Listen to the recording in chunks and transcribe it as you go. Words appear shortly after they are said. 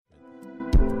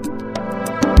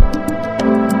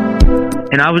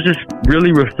And I was just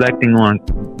really reflecting on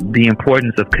the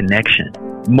importance of connection.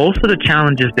 Most of the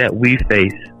challenges that we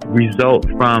face result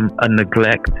from a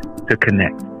neglect to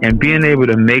connect. And being able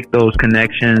to make those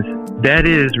connections, that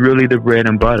is really the bread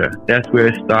and butter. That's where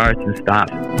it starts and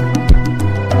stops.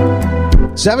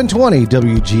 720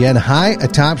 WGN high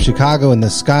atop Chicago in the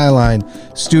Skyline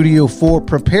Studio for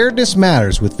Preparedness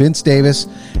Matters with Vince Davis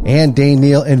and Dane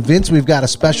Neal. And Vince, we've got a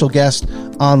special guest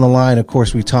on the line. Of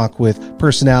course, we talk with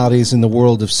personalities in the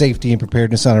world of safety and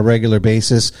preparedness on a regular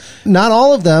basis. Not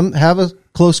all of them have a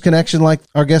close connection like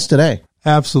our guest today.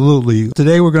 Absolutely.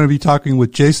 Today we're going to be talking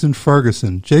with Jason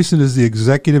Ferguson. Jason is the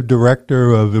Executive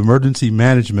Director of Emergency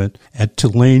Management at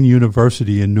Tulane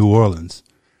University in New Orleans.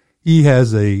 He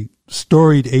has a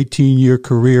storied 18-year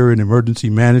career in emergency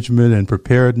management and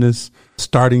preparedness,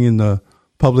 starting in the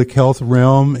public health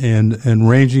realm and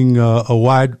ranging a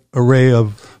wide array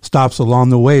of stops along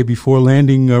the way before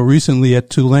landing recently at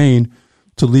Tulane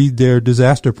to lead their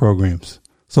disaster programs.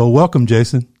 So welcome,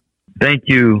 Jason. Thank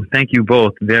you. Thank you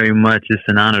both very much. It's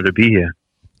an honor to be here.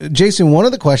 Jason, one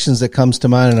of the questions that comes to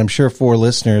mind, and I'm sure for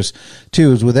listeners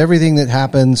too, is with everything that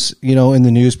happens, in the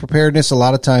news, preparedness a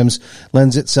lot of times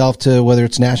lends itself to whether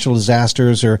it's natural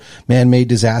disasters or man-made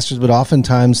disasters, but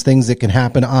oftentimes things that can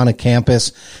happen on a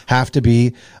campus have to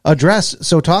be addressed.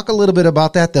 So talk a little bit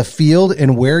about that, the field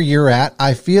and where you're at.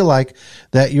 I feel like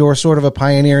that you're sort of a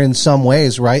pioneer in some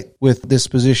ways, right, with this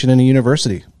position in a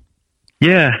university.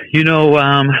 Yeah,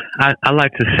 I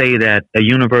like to say that a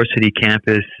university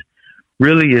campus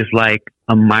really is like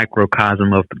a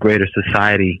microcosm of the greater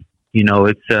society.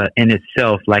 It's in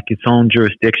itself like its own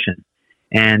jurisdiction.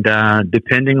 And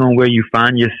depending on where you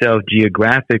find yourself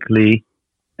geographically,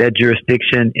 that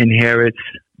jurisdiction inherits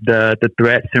the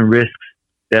threats and risks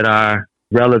that are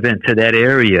relevant to that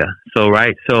area.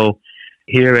 So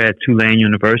here at Tulane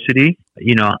University,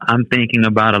 I'm thinking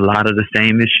about a lot of the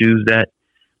same issues that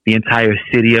the entire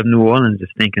city of New Orleans is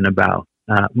thinking about,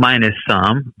 minus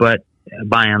some, but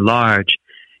by and large,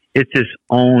 it's its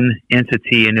own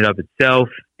entity in and of itself,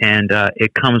 and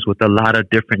it comes with a lot of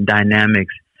different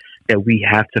dynamics that we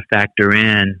have to factor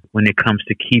in when it comes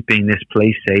to keeping this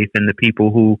place safe and the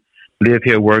people who live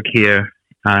here, work here,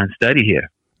 and study here.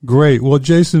 Great. Well,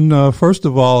 Jason, first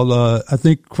of all, I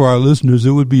think for our listeners,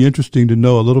 it would be interesting to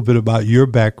know a little bit about your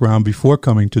background before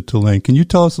coming to Tulane. Can you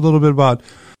tell us a little bit about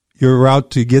your route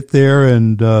to get there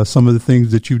and some of the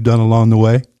things that you've done along the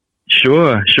way?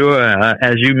 Sure.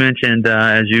 As you mentioned,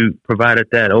 as you provided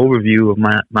that overview of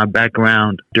my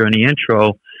background during the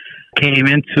intro, came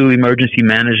into emergency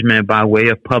management by way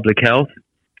of public health.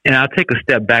 And I'll take a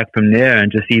step back from there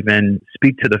and just even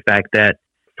speak to the fact that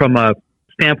from a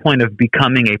standpoint of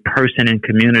becoming a person in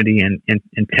community and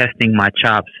testing my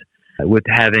chops with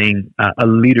having a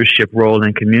leadership role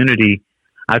in community,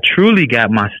 I truly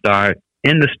got my start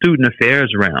in the student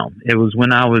affairs realm. It was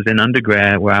when I was in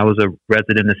undergrad where I was a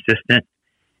resident assistant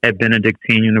at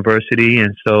Benedictine University.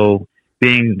 And so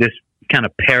being this kind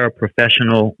of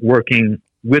paraprofessional working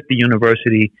with the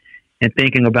university and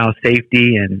thinking about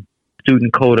safety and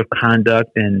student code of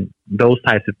conduct and those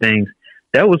types of things,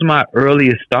 that was my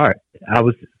earliest start. I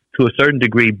was, to a certain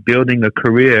degree, building a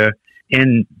career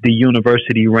in the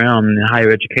university realm and the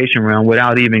higher education realm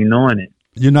without even knowing it.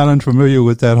 You're not unfamiliar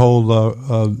with that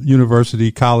whole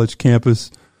university, college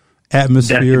campus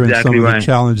atmosphere and some of the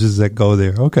challenges that go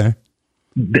there. Okay.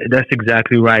 That's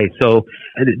exactly right. So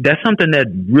that's something that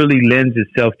really lends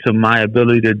itself to my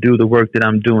ability to do the work that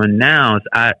I'm doing now.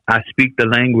 I speak the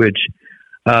language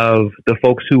of the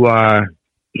folks who are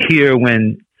here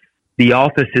when the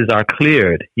offices are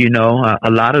cleared. A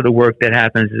lot of the work that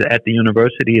happens at the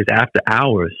university is after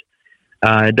hours.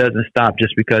 It doesn't stop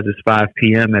just because it's 5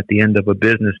 p.m. at the end of a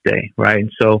business day, right?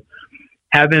 And so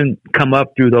having come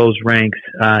up through those ranks,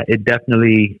 it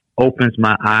definitely opens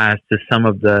my eyes to some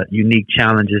of the unique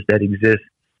challenges that exist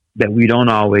that we don't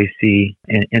always see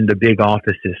in the big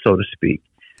offices, so to speak.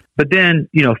 But then,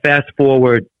 fast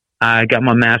forward, I got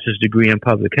my master's degree in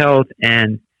public health,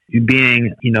 and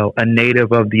being, a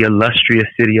native of the illustrious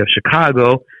city of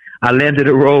Chicago, I landed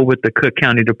a role with the Cook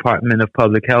County Department of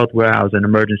Public Health where I was an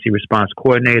emergency response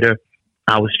coordinator.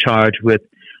 I was charged with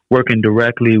working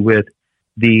directly with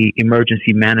the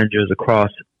emergency managers across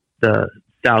the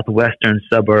southwestern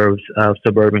suburbs of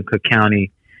suburban Cook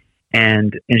County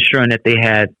and ensuring that they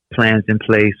had plans in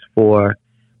place for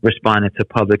responding to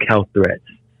public health threats.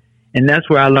 And that's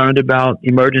where I learned about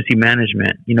emergency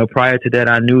management. Prior to that,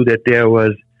 I knew that there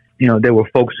were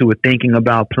folks who were thinking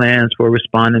about plans for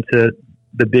responding to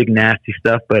the big nasty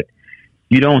stuff, but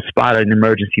you don't spot an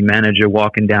emergency manager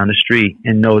walking down the street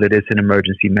and know that it's an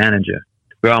emergency manager.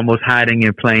 We're almost hiding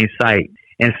in plain sight.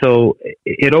 And so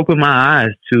it opened my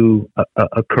eyes to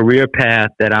a career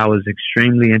path that I was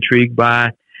extremely intrigued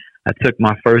by. I took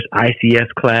my first ICS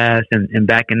class, and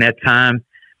back in that time,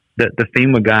 the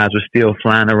FEMA guys were still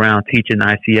flying around teaching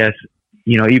ICS.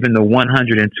 You know, even the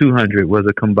 100 and 200 was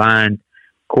a combined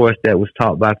course that was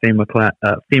taught by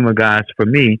FEMA guys for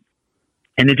me.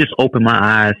 And it just opened my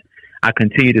eyes. I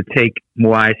continued to take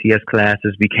more ICS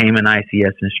classes, became an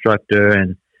ICS instructor,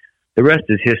 and the rest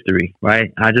is history,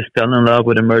 right? I just fell in love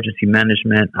with emergency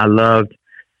management. I loved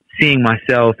seeing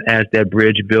myself as that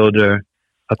bridge builder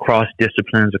across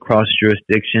disciplines, across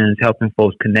jurisdictions, helping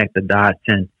folks connect the dots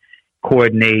and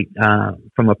coordinate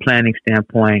from a planning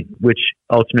standpoint, which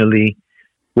ultimately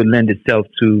would lend itself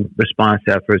to response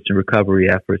efforts and recovery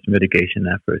efforts, mitigation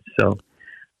efforts. So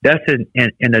that's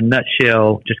in a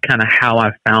nutshell, just kind of how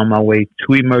I found my way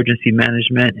to emergency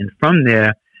management. And from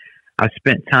there, I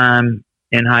spent time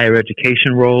in higher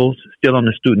education roles, still on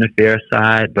the student affairs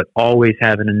side, but always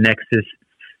having a nexus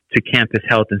to campus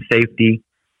health and safety.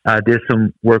 Did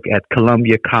some work at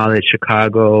Columbia College,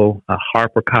 Chicago,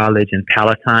 Harper College in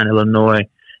Palatine, Illinois,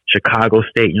 Chicago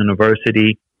State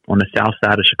University on the south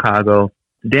side of Chicago.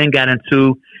 Then got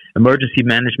into emergency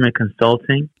management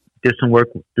consulting, did some work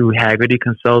through Haggerty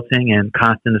Consulting and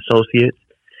Constant Associates.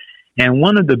 And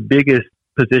one of the biggest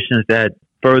positions that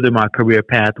furthered my career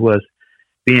path was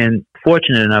being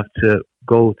fortunate enough to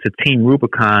go to Team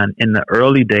Rubicon in the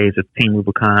early days of Team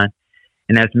Rubicon.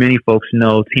 And as many folks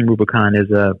know, Team Rubicon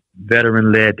is a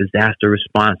veteran-led disaster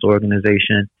response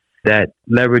organization that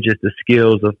leverages the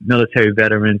skills of military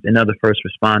veterans and other first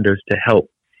responders to help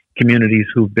communities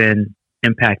who've been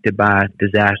impacted by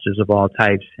disasters of all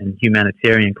types and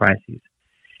humanitarian crises.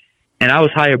 And I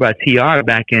was hired by TR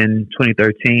back in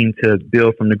 2013 to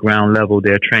build from the ground level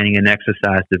their training and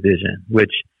exercise division,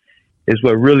 which is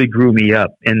what really grew me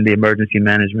up in the emergency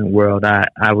management world.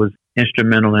 I was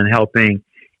instrumental in helping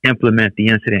implement the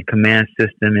incident command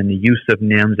system and the use of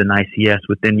NIMS and ICS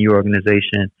within the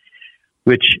organization,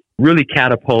 which really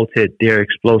catapulted their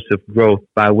explosive growth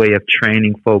by way of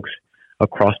training folks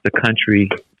across the country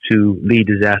to lead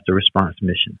disaster response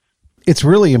missions. It's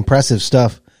really impressive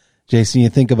stuff, Jason. You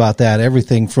think about that,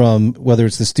 everything from whether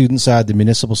it's the student side, the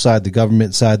municipal side, the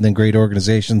government side, and then great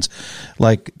organizations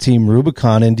like Team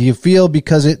Rubicon. And do you feel,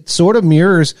 because it sort of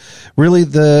mirrors really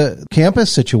the campus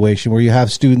situation where you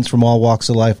have students from all walks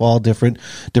of life, all different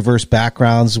diverse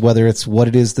backgrounds, whether it's what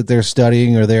it is that they're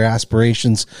studying or their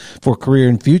aspirations for career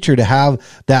and future, to have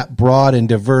that broad and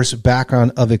diverse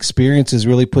background of experiences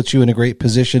really puts you in a great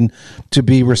position to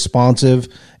be responsive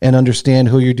and understand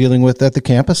who you're dealing with at the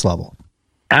campus level?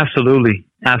 Absolutely.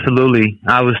 Absolutely.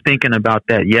 I was thinking about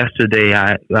that yesterday.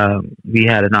 We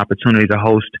had an opportunity to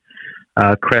host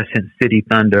Crescent City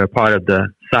Thunder, part of the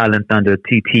Silent Thunder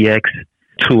TTX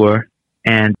tour.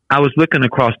 And I was looking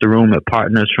across the room at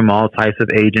partners from all types of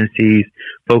agencies,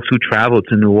 folks who traveled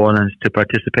to New Orleans to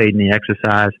participate in the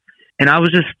exercise. And I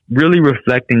was just really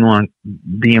reflecting on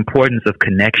the importance of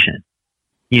connection.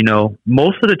 You know,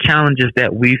 most of the challenges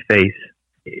that we face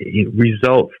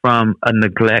result from a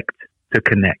neglect to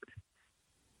connect,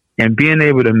 and being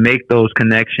able to make those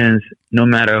connections, no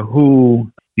matter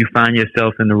who you find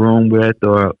yourself in the room with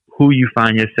or who you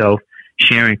find yourself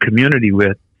sharing community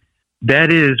with,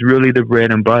 that is really the bread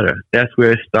and butter. That's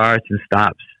where it starts and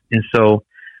stops. And so,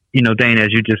 you know, Dane, as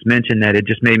you just mentioned that, it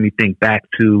just made me think back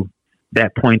to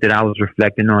that point that I was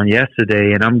reflecting on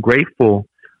yesterday. And I'm grateful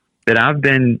that I've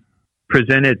been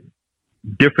presented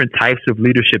different types of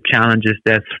leadership challenges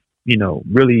that's, you know,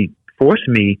 really forced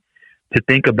me to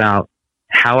think about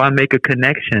how I make a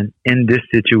connection in this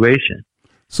situation.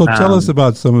 So tell us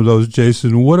about some of those,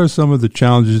 Jason. What are some of the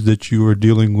challenges that you are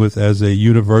dealing with as a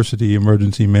university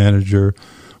emergency manager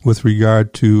with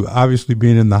regard to obviously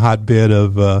being in the hotbed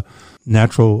of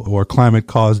natural or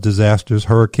climate-caused disasters,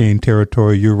 hurricane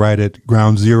territory? You're right at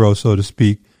ground zero, so to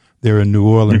speak, there in New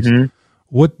Orleans. Mm-hmm.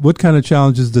 What kind of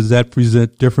challenges does that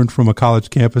present different from a college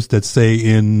campus that's, say,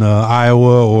 in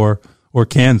Iowa or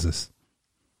Kansas?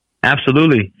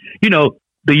 Absolutely. You know,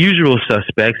 the usual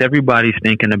suspects, everybody's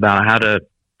thinking about how to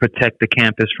protect the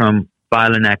campus from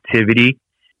violent activity.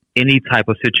 Any type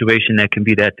of situation that can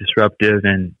be that disruptive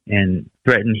and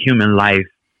threaten human life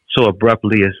so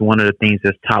abruptly is one of the things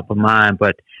that's top of mind.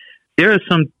 But there are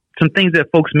some things that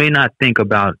folks may not think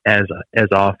about as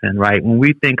often, right? When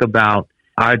we think about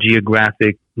our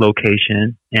geographic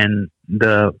location and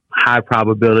the high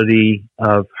probability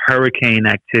of hurricane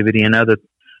activity and other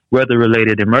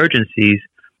weather-related emergencies,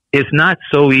 it's not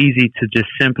so easy to just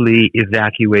simply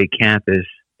evacuate campus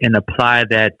and apply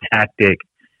that tactic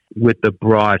with the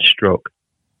broad stroke.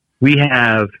 We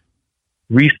have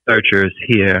researchers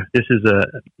here. This is a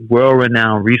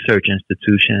world-renowned research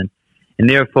institution, and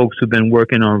there are folks who've been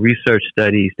working on research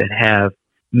studies that have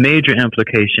major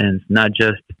implications, not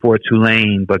just for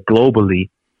Tulane, but globally.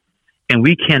 And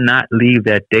we cannot leave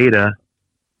that data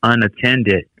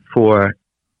unattended for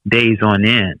days on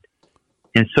end.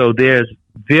 And so there's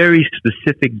very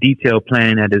specific detailed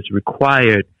planning that is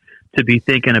required to be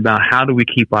thinking about how do we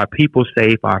keep our people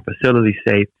safe, our facilities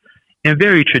safe, in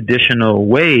very traditional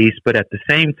ways, but at the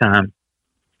same time,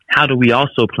 how do we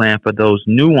also plan for those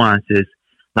nuances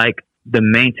like the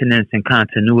maintenance and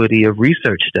continuity of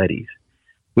research studies,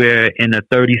 where in a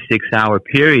 36-hour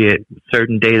period,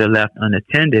 certain data left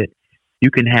unattended, you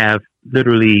can have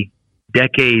literally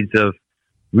decades of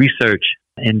research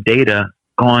and data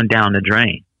gone down the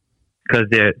drain because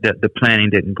the planning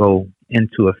didn't go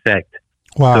into effect.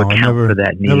 Wow, to account for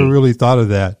that need. Never really thought of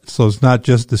that. So it's not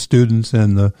just the students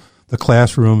and the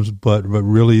classrooms, but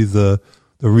really the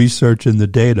research and the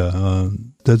data.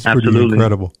 That's Absolutely. Pretty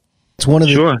incredible. It's one of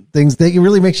the things that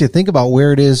really makes you think about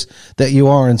where it is that you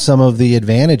are and some of the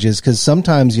advantages, because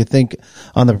sometimes you think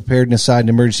on the preparedness side and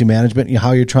emergency management,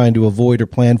 how you're trying to avoid or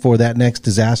plan for that next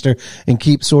disaster and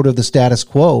keep sort of the status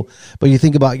quo. But you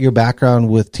think about your background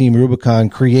with Team Rubicon,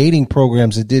 creating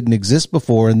programs that didn't exist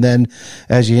before. And then,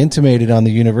 as you intimated on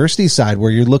the university side,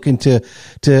 where you're looking to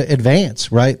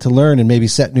advance, right, to learn and maybe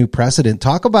set new precedent.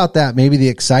 Talk about that, maybe the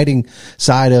exciting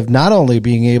side of not only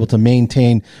being able to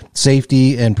maintain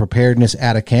safety and preparedness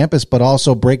at a campus, but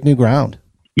also break new ground.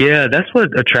 Yeah, that's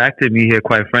what attracted me here,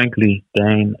 quite frankly,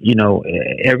 Dane.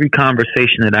 Every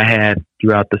conversation that I had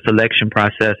throughout the selection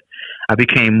process, I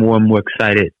became more and more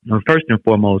excited. First and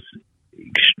foremost,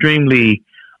 extremely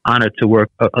honored to work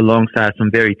alongside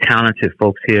some very talented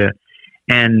folks here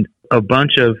and a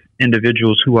bunch of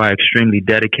individuals who are extremely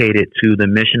dedicated to the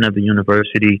mission of the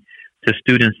university, to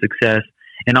student success,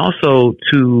 and also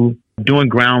to doing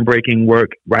groundbreaking work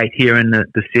right here in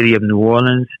the city of New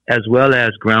Orleans, as well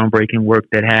as groundbreaking work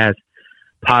that has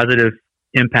positive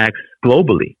impacts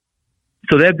globally.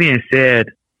 So that being said,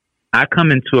 I come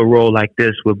into a role like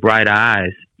this with bright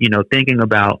eyes, thinking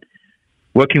about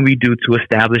what can we do to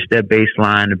establish that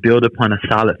baseline, to build upon a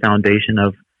solid foundation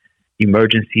of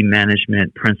emergency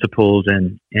management principles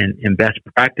and best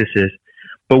practices.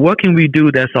 But what can we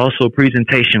do that's also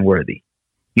presentation worthy?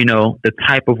 The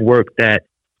type of work that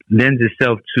lends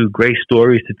itself to great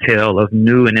stories to tell of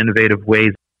new and innovative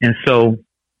ways. And so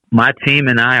my team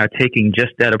and I are taking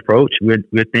just that approach.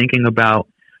 We're thinking about,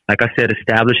 like I said,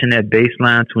 establishing that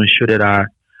baseline to ensure that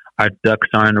our ducks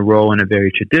are in a row in a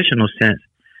very traditional sense,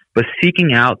 but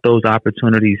seeking out those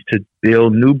opportunities to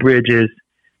build new bridges,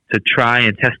 to try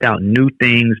and test out new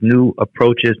things, new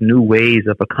approaches, new ways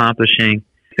of accomplishing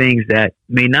things that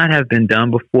may not have been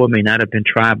done before, may not have been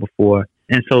tried before.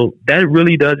 And so that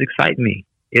really does excite me.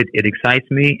 It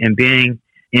excites me, and being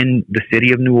in the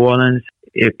city of New Orleans,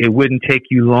 it wouldn't take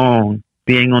you long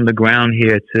being on the ground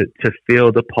here to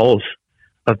feel the pulse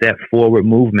of that forward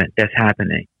movement that's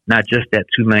happening, not just at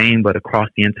Tulane, but across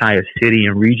the entire city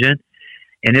and region.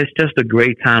 And it's just a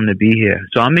great time to be here.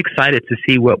 So I'm excited to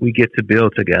see what we get to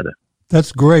build together.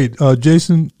 That's great.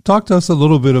 Jason, talk to us a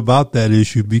little bit about that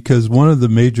issue, because one of the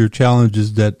major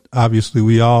challenges that obviously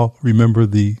we all remember,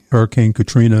 the Hurricane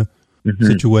Katrina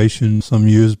situation some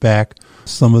years back,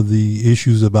 some of the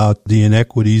issues about the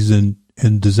inequities in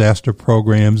disaster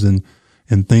programs and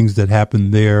things that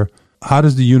happen there. How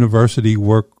does the university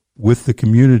work with the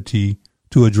community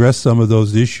to address some of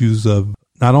those issues of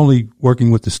not only working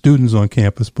with the students on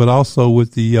campus, but also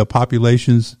with the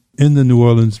populations in the New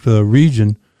Orleans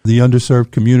region, the underserved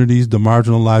communities, the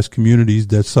marginalized communities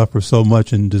that suffer so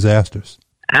much in disasters?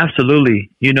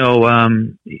 Absolutely.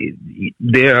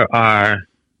 There are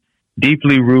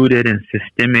deeply rooted and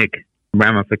systemic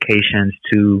ramifications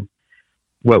to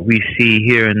what we see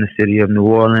here in the city of New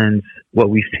Orleans, what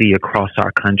we see across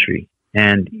our country.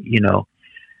 And,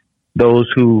 those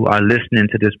who are listening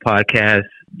to this podcast,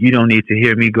 you don't need to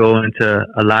hear me go into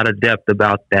a lot of depth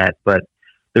about that. But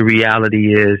the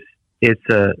reality is it's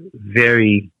a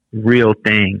very real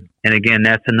thing. And again,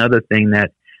 that's another thing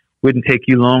that wouldn't take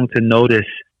you long to notice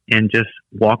and just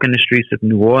walking the streets of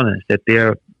New Orleans, that there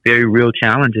are very real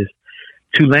challenges.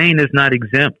 Tulane is not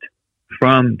exempt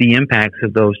from the impacts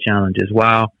of those challenges.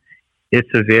 While it's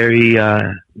a very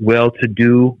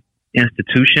well-to-do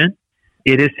institution,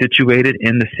 it is situated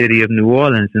in the city of New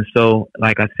Orleans. And so,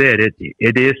 like I said,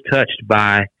 it is touched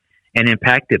by and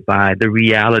impacted by the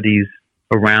realities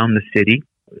around the city.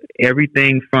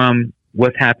 Everything from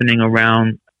what's happening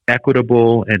around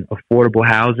equitable and affordable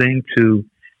housing to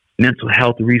mental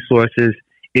health resources,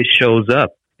 it shows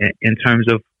up in terms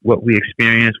of what we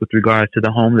experience with regards to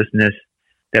the homelessness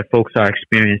that folks are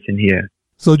experiencing here.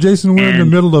 So, Jason, we're in the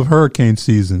middle of hurricane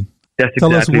season. That's Tell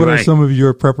exactly us what right. are some of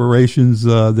your preparations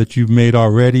that you've made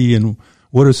already, and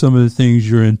what are some of the things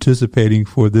you're anticipating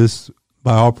for this,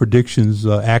 by all predictions,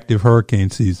 active hurricane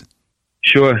season?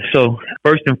 Sure. So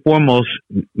first and foremost,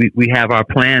 we have our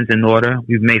plans in order.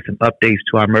 We've made some updates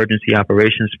to our emergency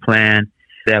operations plan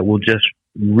that will just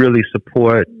really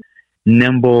support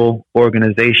nimble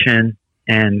organization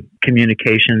and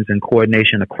communications and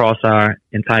coordination across our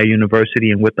entire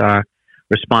university and with our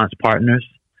response partners.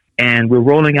 And we're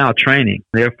rolling out training.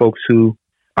 There are folks who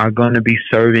are going to be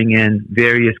serving in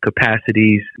various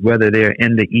capacities, whether they're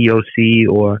in the EOC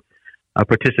or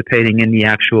participating in the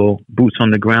actual boots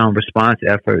on the ground response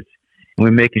efforts. And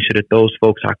we're making sure that those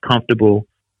folks are comfortable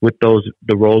with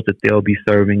the roles that they'll be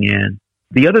serving in.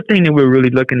 The other thing that we're really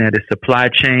looking at is supply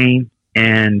chain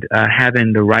and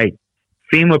having the right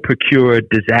FEMA procured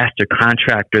disaster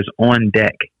contractors on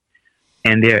deck,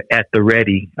 and they're at the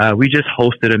ready. We just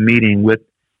hosted a meeting with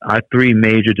our 3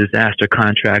 major disaster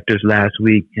contractors last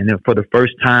week. And then for the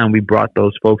first time, we brought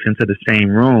those folks into the same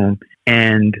room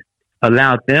and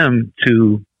allowed them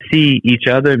to see each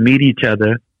other, meet each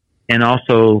other, and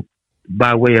also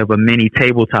by way of a mini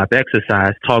tabletop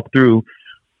exercise, talk through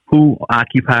who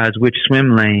occupies which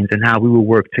swim lanes and how we will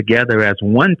work together as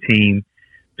one team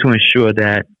to ensure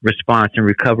that response and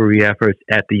recovery efforts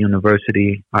at the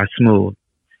university are smooth.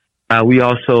 We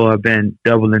also have been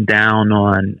doubling down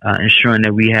on ensuring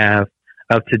that we have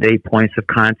up-to-date points of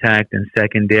contact and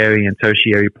secondary and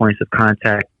tertiary points of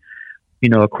contact,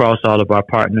 across all of our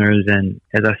partners. And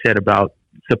as I said about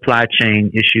supply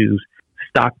chain issues,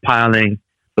 stockpiling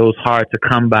those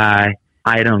hard-to-come-by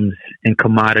items and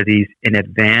commodities in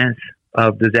advance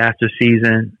of disaster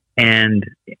season and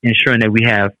ensuring that we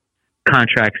have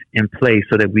contracts in place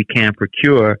so that we can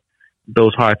procure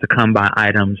those hard-to-come-by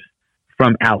items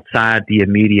from outside the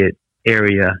immediate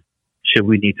area should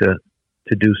we need to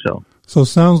do so. So it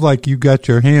sounds like you got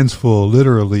your hands full,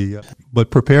 literally, but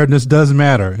preparedness does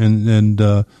matter. And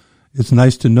it's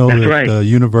nice to know That's that right.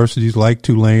 Universities like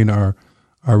Tulane are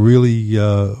really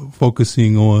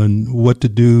focusing on what to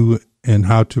do and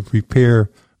how to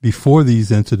prepare before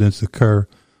these incidents occur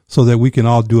so that we can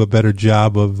all do a better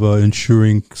job of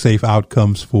ensuring safe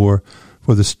outcomes for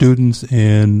the students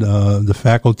and the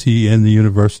faculty and the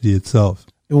university itself.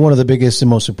 One of the biggest and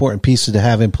most important pieces to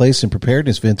have in place in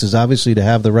preparedness, Vince, is obviously to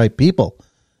have the right people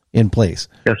in place.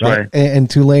 That's right. And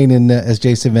Tulane, and as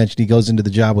Jason mentioned, he goes into the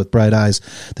job with bright eyes.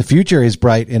 The future is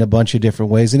bright in a bunch of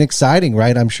different ways and exciting,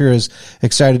 right? I'm sure as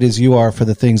excited as you are for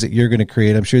the things that you're going to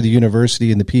create, I'm sure the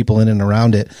university and the people in and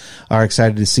around it are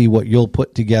excited to see what you'll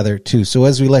put together too. So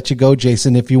as we let you go,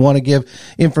 Jason, if you want to give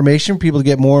information, people to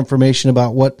get more information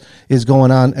about what is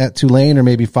going on at Tulane or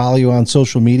maybe follow you on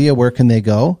social media, where can they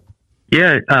go?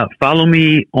 Yeah, follow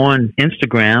me on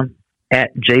Instagram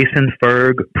at Jason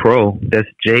Ferg Pro. That's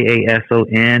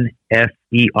JASONFERGPRO.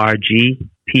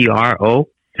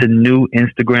 It's a new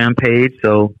Instagram page,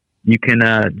 so you can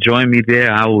join me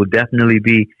there. I will definitely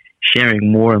be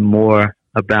sharing more and more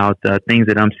about things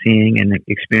that I'm seeing and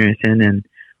experiencing and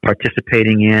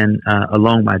participating in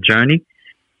along my journey.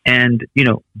 And,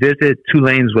 visit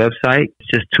Tulane's website. It's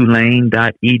just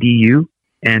tulane.edu.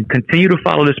 And continue to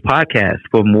follow this podcast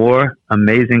for more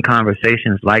amazing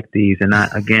conversations like these. And I,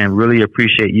 again, really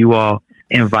appreciate you all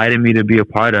inviting me to be a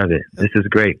part of it. This is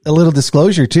great. A little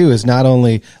disclosure, too, is not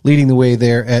only leading the way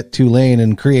there at Tulane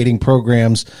and creating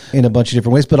programs in a bunch of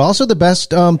different ways, but also the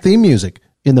best theme music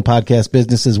in the podcast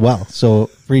business as well. So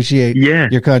appreciate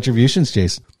your contributions,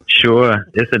 Jason. Sure.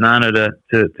 It's an honor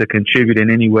to contribute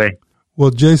in any way. Well,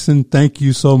 Jason, thank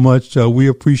you so much. We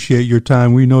appreciate your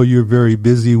time. We know you're very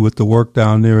busy with the work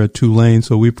down there at Tulane,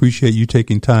 so we appreciate you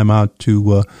taking time out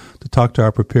to talk to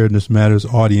our Preparedness Matters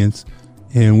audience.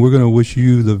 And we're going to wish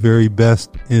you the very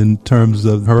best in terms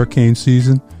of hurricane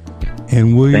season.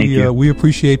 And we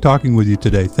appreciate talking with you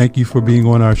today. Thank you for being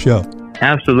on our show.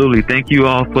 Absolutely. Thank you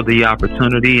all for the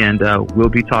opportunity, and we'll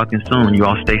be talking soon. You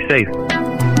all stay safe.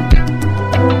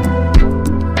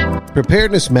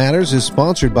 Preparedness Matters is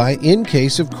sponsored by In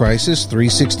Case of Crisis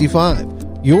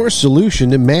 365, your solution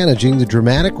to managing the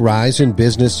dramatic rise in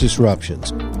business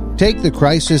disruptions. Take the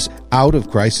crisis out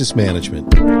of crisis management.